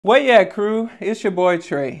What yeah, crew? It's your boy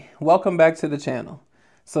Trey. Welcome back to the channel.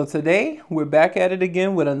 So today we're back at it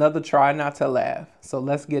again with another try not to laugh. So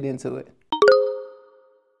let's get into it.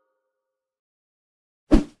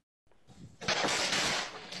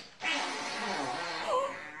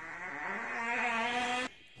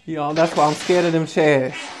 Y'all, that's why I'm scared of them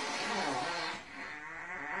chairs.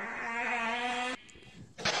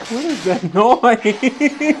 What is that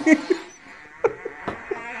noise?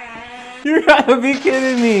 You gotta be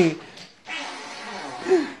kidding me.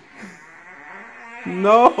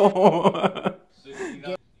 No.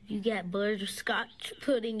 You got butterscotch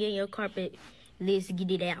pudding in your carpet. Let's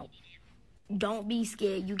get it out. Don't be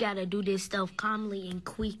scared. You gotta do this stuff calmly and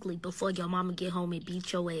quickly before your mama get home and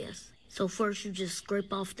beat your ass. So first you just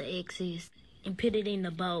scrape off the excess and put it in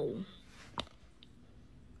the bowl.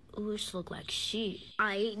 Ooh, this look like shit.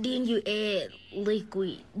 Alright, then you add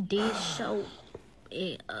liquid dish soap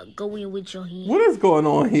and go in with your hand. What is going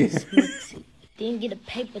on here? Mix it. Then get a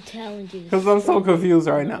paper towel and just... Because I'm so confused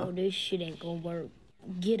right now. No, this shit ain't gonna work.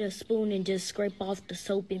 Get a spoon and just scrape off the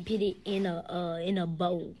soap and put it in a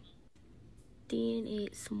bowl. Then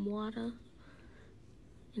add some water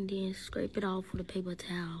and then scrape it off with a paper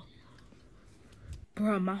towel.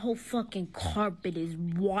 Bruh, my whole fucking carpet is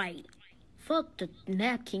white. Fuck the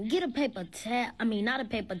napkin. Get a paper towel. I mean, not a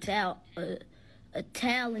paper towel. A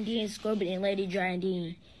towel and then scrub it and let it dry and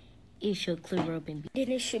then it should clear up and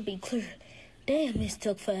then it should be clear. Damn, this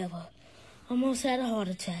took forever. Almost had a heart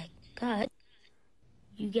attack. God.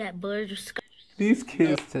 You got butterscotch. These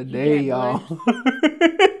kids today, y'all.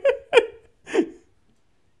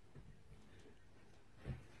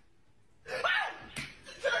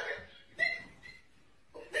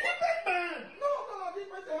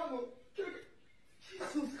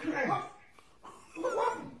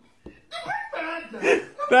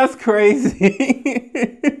 That's crazy.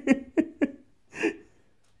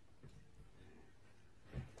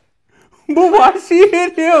 But why she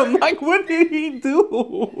hit him? Like, what did he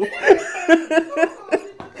do?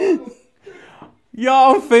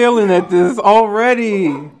 Y'all, I'm failing at this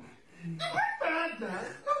already.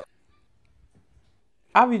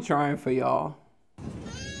 I be trying for y'all.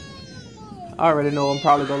 I already know I'm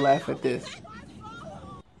probably gonna laugh at this.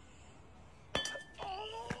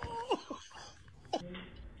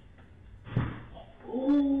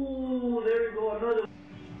 Ooh, there we go, another.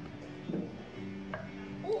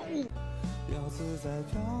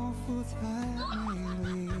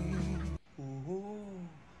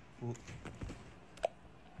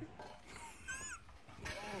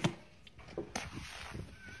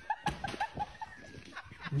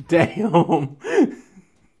 Damn.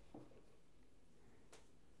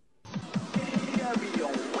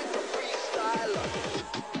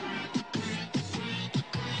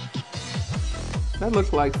 That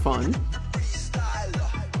looks like fun.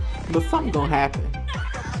 But something's gonna happen.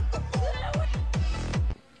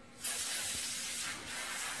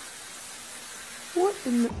 What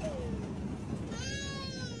in the...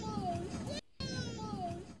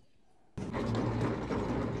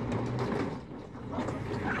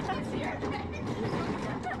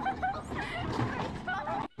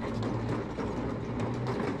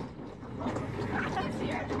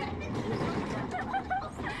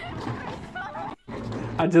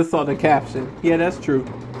 I just saw the caption. Yeah, that's true.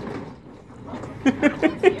 You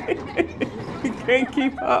can't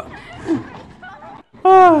keep up.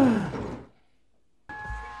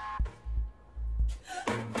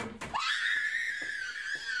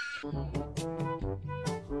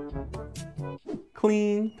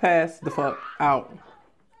 Clean, pass the fuck out.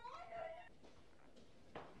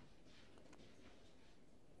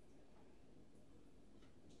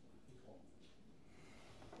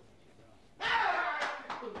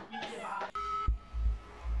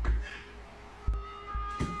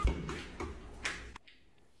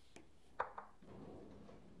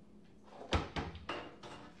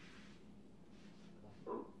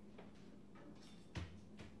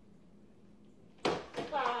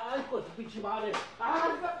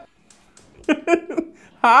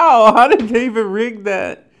 How? How did they even rig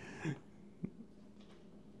that?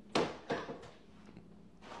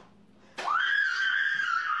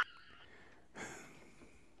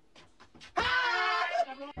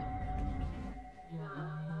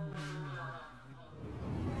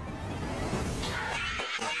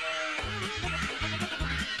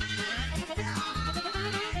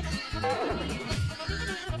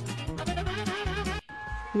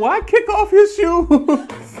 Why kick off his shoes?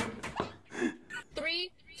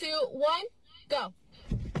 3, 2, 1, go.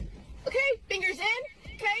 Okay, fingers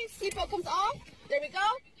in. Okay, seatbelt comes off. There we go.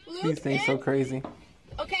 Loop These things in. so crazy.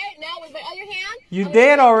 Okay, now with my other hand. You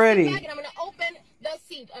dead already. And I'm gonna open the the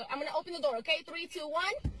seat. I'm gonna open the door, okay? 3, 2, 1.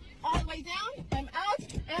 All the way down. I'm out,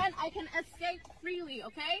 and I can escape freely,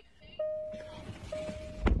 okay?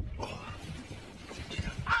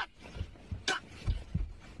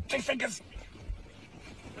 Two fingers.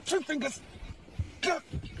 Two fingers.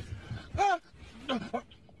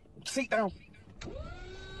 Sit down.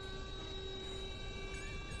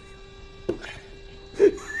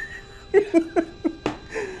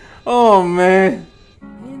 Oh man.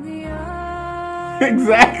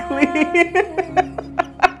 Exactly.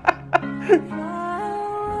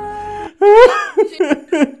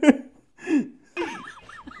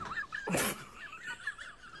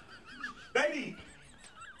 Baby.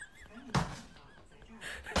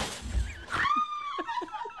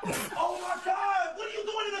 Oh my God! What are you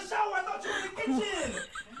doing in the shower? I thought you were in the kitchen.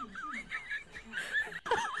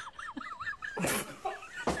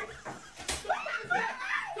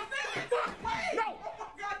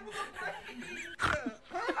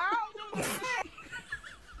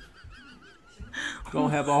 Gonna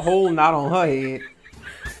have a whole knot on her head.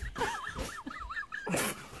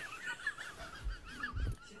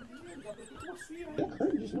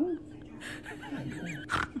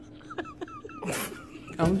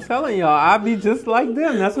 I'm telling y'all, I be just like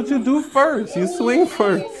them. That's what you do first. You swing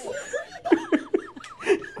first.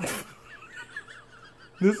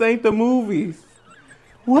 This ain't the movies.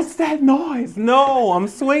 What's that noise? No, I'm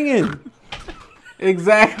swinging.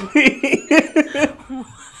 Exactly.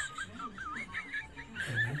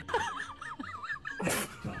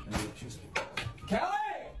 Kelly!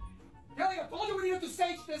 Kelly, I told you we needed to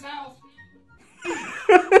sage this house.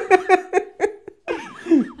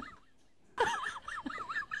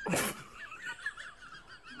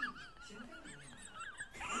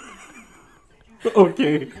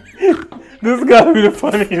 Okay. This gotta be the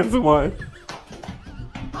funniest one.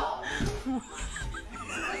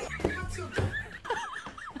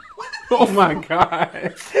 Oh my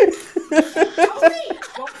God.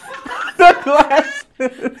 The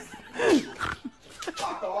glasses.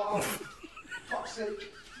 Fuck off. Fuck's sake.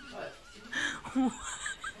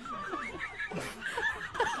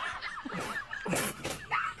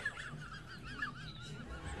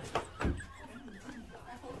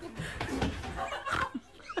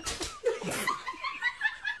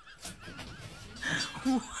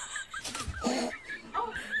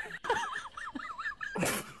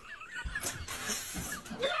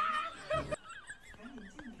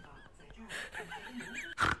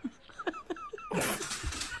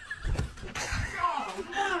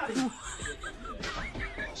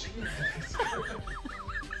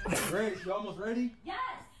 Grace, you almost ready? Yes.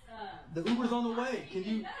 The Uber's on the way. Can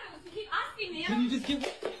you? No, you keep asking me. Can you just give?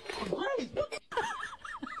 Grace.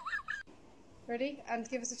 Ready? And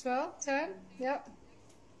give us a twirl. Turn. Yep.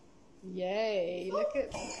 Yay. Look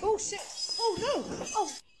at... Oh, shit. Oh, no. Oh.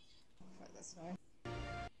 Right, that's fine.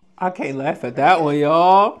 I can't laugh at that one,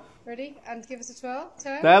 y'all. Ready? And give us a twirl.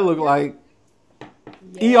 Turn. That looked like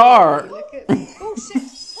Yay. ER. Look at... Oh, shit.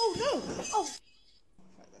 Oh, no. Oh.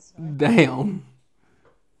 Right, that's fine. Damn.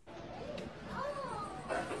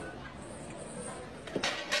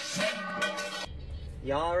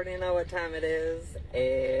 Y'all already know what time it is.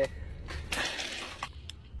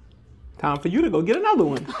 Time for you to go get another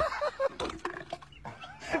one.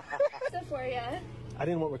 Sephora. I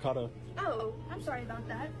didn't want ricotta. Oh, I'm sorry about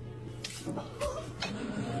that.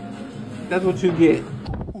 That's what you get.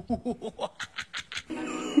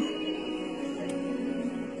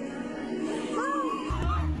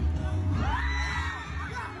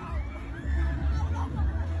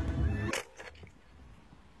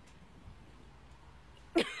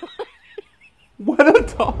 What a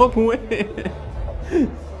dog went.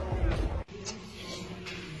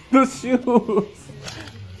 The shoes.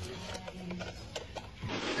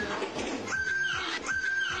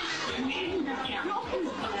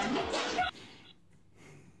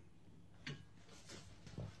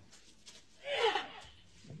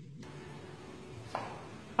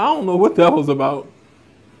 I don't know what that was about.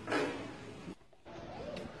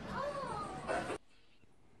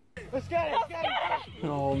 Let's get it. Let's get it.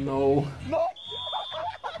 Oh no. No.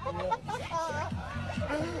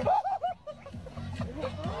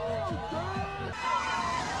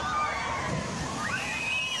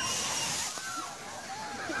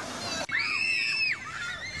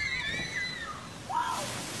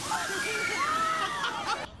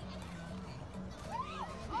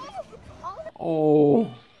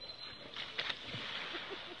 Oh.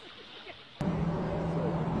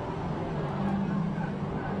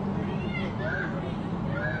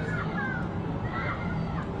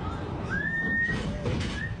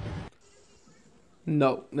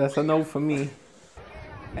 No, that's a no for me.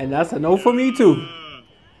 And that's a no for me too.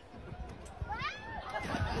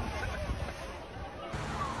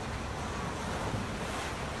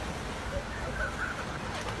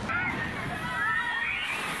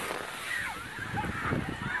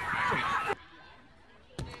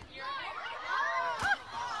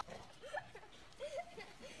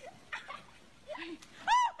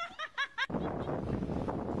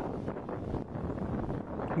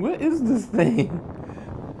 What is this thing?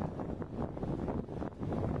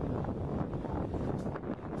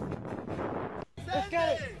 Let's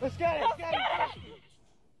get it. Let's get it. Let's get it.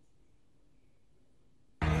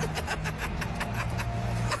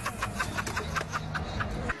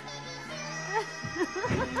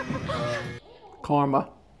 Karma.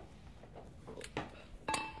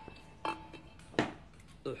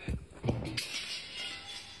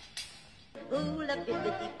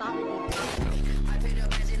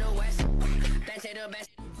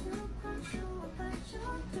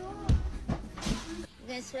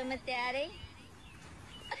 You gonna swim with Daddy?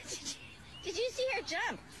 Did you see her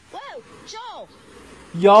jump? Whoa, Joel!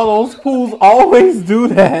 Y'all, those pools always do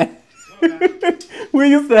that. We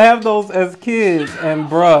used to have those as kids, and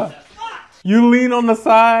bruh, you lean on the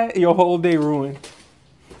side, your whole day ruined.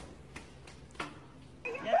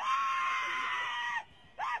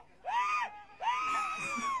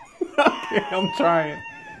 Okay, I'm trying.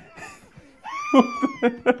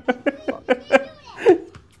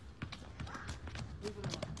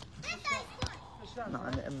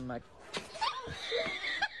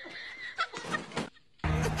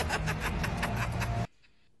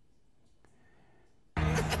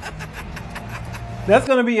 That's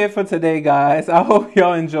going to be it for today, guys. I hope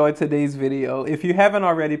y'all enjoyed today's video. If you haven't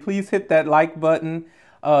already, please hit that like button,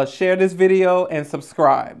 share this video, and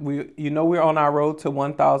subscribe. You know we're on our road to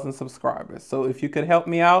 1,000 subscribers. So if you could help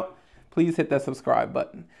me out, please hit that subscribe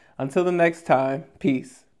button. Until the next time,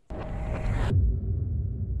 peace.